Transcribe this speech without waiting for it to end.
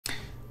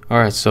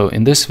Alright, so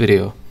in this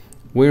video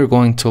we're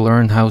going to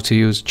learn how to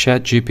use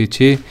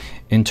ChatGPT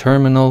in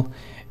Terminal,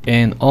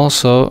 and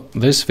also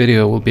this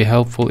video will be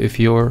helpful if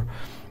you're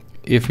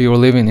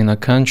living in a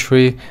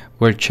country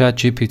where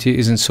ChatGPT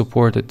isn't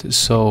supported.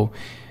 So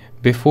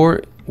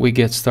before we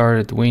get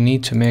started, we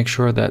need to make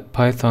sure that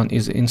Python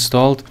is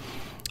installed.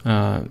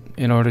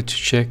 In order to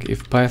check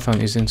if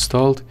Python is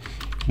installed,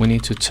 we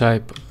need to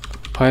type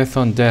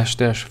python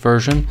 --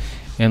 version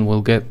and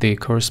we'll get the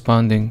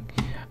corresponding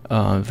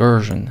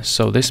version.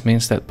 So this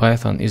means that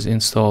Python is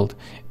installed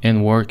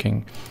and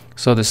working.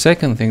 So the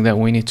second thing that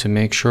we need to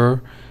make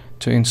sure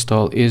to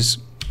install is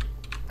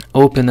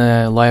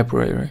OpenAI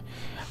library,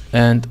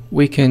 and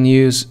we can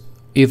use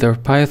either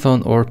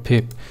Python or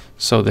pip.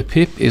 So the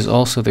pip is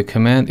also the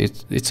command.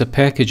 It's a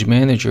package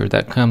manager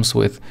that comes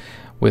with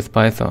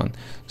Python.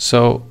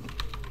 So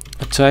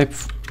type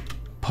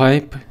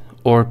pipe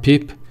or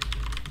pip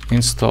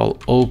install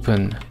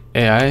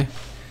OpenAI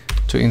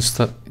to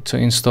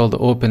install the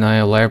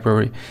OpenAI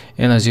library,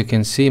 and as you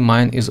can see,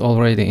 mine is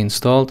already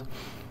installed.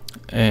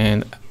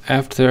 And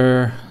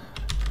after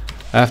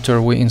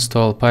we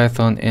install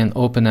Python and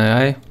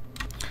OpenAI,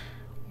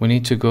 we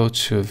need to go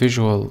to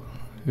Visual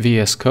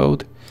VS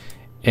Code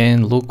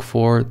and look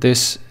for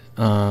this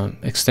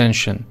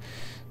extension.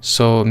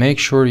 So make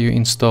sure you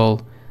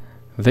install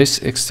this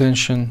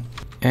extension,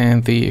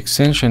 and the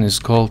extension is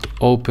called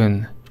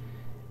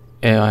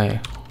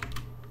OpenAI.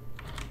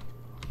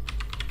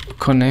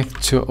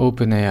 Connect to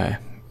OpenAI.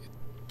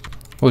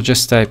 We'll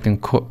just type in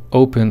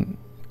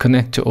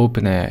connect to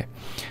OpenAI.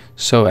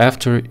 So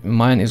after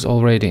mine is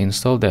already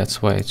installed,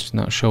 that's why it's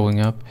not showing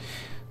up.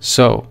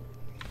 So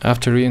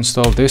after we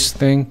install this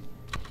thing,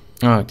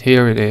 alright,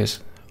 here it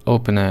is,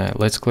 OpenAI.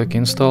 Let's click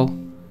install.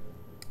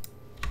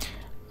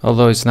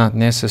 Although it's not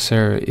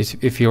necessary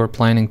if you're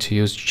planning to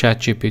use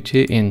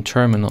ChatGPT in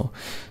Terminal.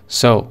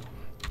 So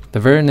the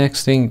very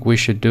next thing we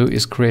should do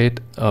is create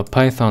a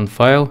Python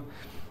file.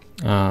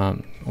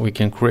 We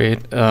can create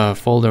a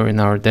folder in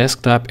our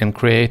desktop and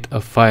create a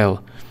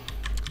file.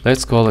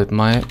 Let's call it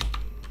my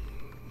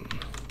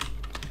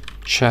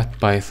chat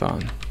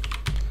Python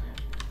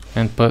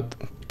and put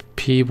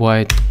py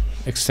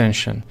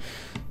extension.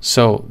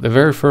 So the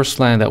very first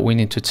line that we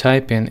need to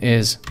type in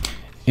is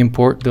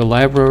import the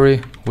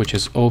library, which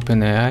is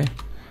OpenAI.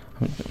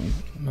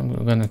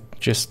 I'm gonna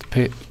just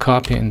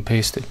copy and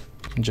paste it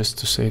just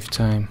to save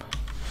time.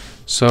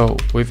 So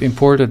we've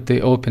imported the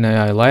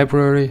OpenAI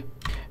library,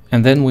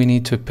 and then we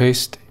need to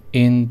paste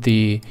in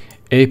the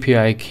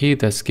API key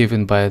that's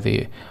given by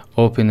the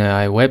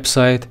OpenAI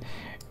website.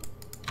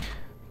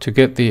 To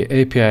get the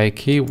API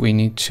key, we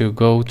need to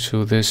go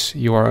to this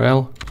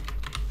URL.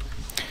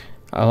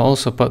 I'll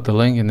also put the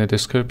link in the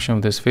description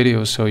of this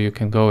video so you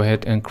can go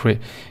ahead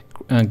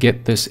and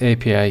get this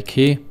API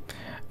key.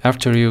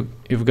 After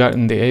you've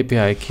gotten the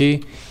API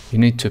key, you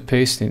need to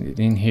paste it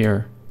in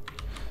here.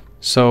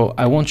 So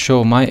I won't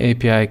show my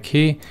API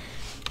key,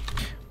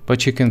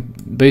 but you can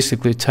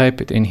basically type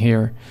it in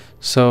here.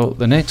 So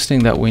the next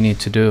thing that we need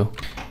to do,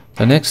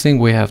 the next thing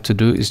we have to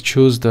do is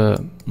choose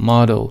the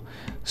model.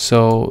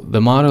 So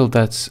the model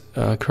that's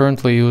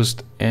currently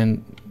used,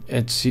 and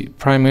it's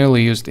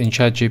primarily used in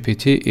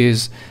ChatGPT,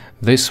 is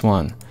this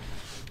one.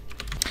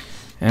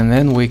 And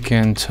then we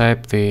can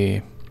type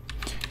the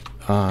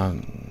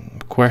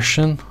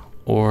question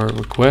or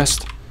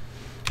request,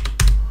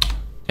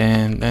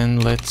 and then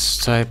let's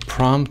type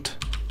prompt.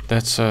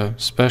 That's a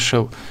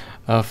special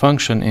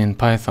function in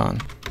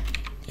Python,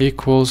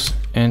 equals,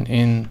 and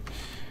in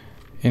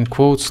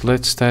quotes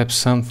let's type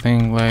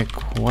something like,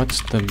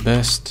 what's the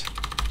best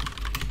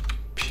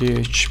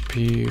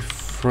PHP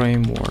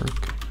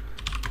framework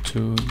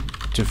to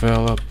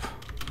develop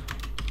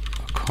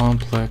a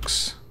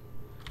complex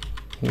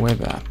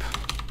web app?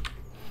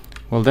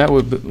 Well, that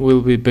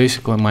will be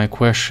basically my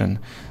question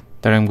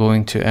that I'm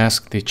going to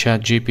ask the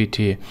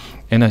ChatGPT.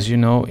 And as you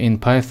know, in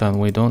Python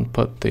we don't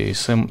put the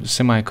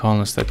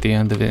semicolons at the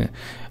end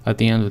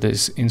of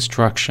this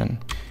instruction.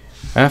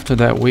 After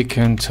that, we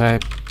can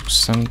type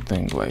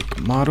something like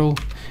model,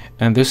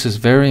 and this is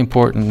very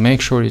important.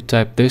 Make sure you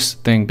type this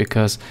thing,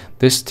 because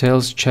this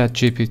tells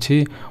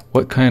ChatGPT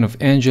what kind of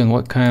engine,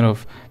 what kind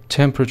of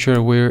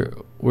temperature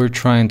we're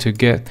trying to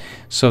get.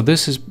 So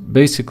this is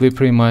basically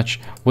pretty much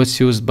what's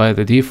used by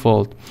the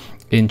default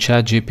in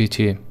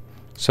ChatGPT.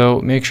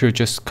 So make sure you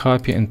just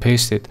copy and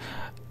paste it.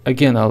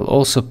 Again, I'll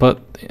also put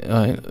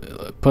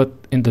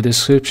in the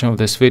description of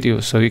this video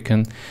so you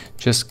can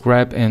just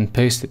grab and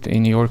paste it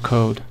in your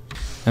code.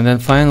 And then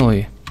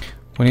finally,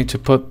 we need to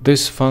put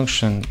this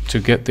function to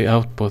get the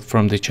output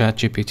from the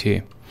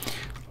ChatGPT.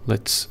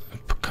 Let's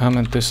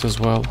comment this as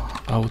well,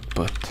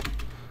 output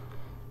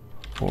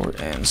or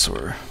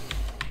answer.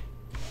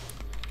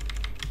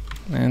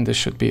 And this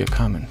should be a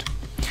comment.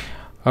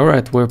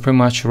 Alright, we're pretty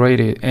much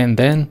ready. And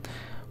then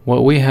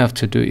what we have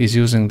to do is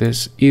using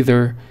this,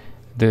 either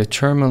the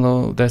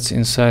terminal that's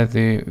inside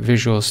the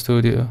Visual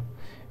Studio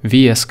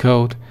VS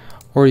Code,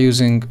 or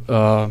using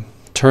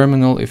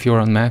terminal if you're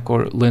on Mac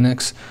or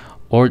Linux,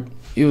 or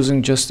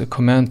using just a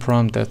command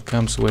prompt that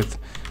comes with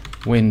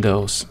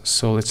Windows.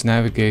 So let's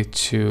navigate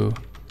to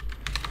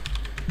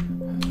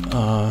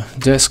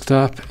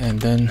desktop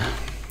and then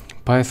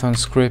Python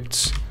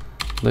scripts.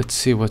 Let's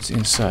see what's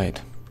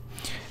inside.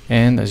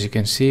 And as you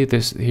can see,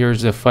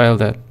 here's the file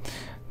that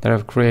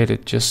I've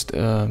created just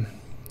a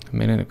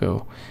minute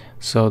ago.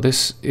 So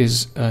this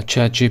is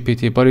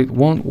ChatGPT, but it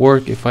won't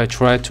work if I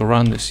try to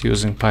run this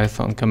using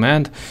Python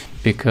command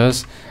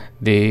because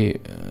the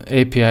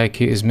API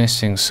key is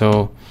missing.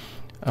 So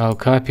I'll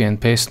copy and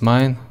paste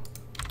mine.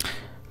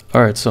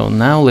 Alright, so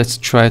now let's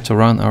try to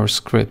run our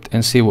script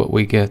and see what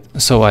we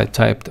get. So I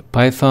typed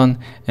Python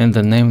and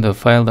the name of the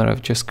file that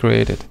I've just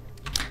created.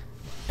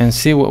 And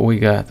see what we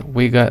got.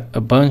 We got a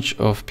bunch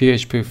of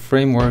PHP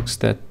frameworks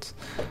that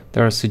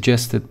are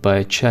suggested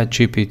by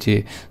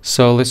ChatGPT.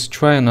 So let's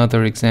try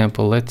another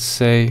example. Let's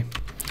say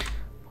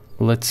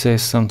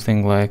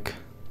something like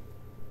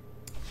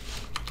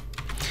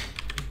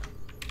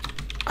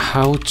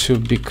how to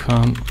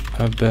become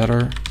a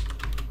better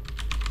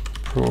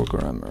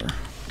programmer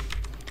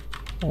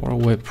or a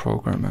web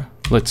programmer.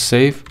 Let's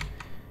save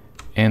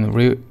and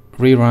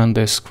rerun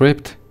this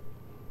script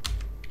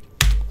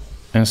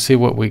and see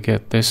what we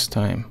get this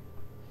time.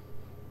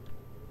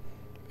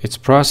 It's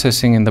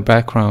processing in the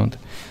background,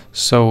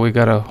 so we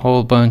got a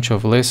whole bunch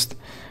of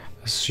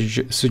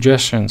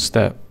suggestions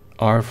that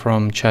are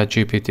from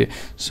ChatGPT.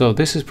 So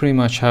this is pretty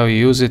much how you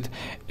use it,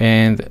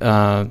 and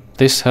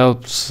this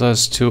helps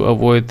us to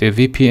avoid the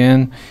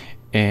VPN.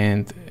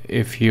 And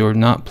if you're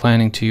not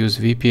planning to use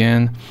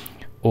VPN,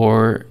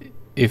 or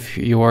if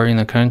you are in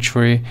a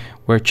country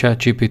where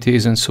ChatGPT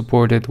isn't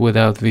supported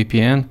without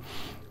VPN,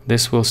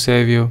 this will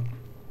save you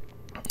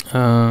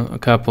a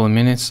couple of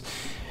minutes.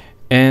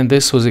 And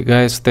this was it,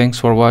 guys. Thanks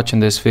for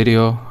watching this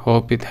video.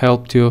 Hope it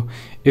helped you.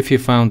 If you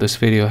found this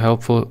video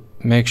helpful,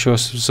 make sure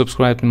to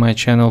subscribe to my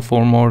channel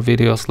for more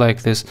videos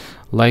like this.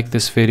 Like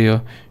this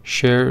video,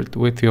 share it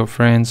with your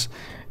friends.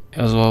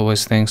 As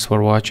always, thanks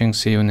for watching.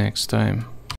 See you next time.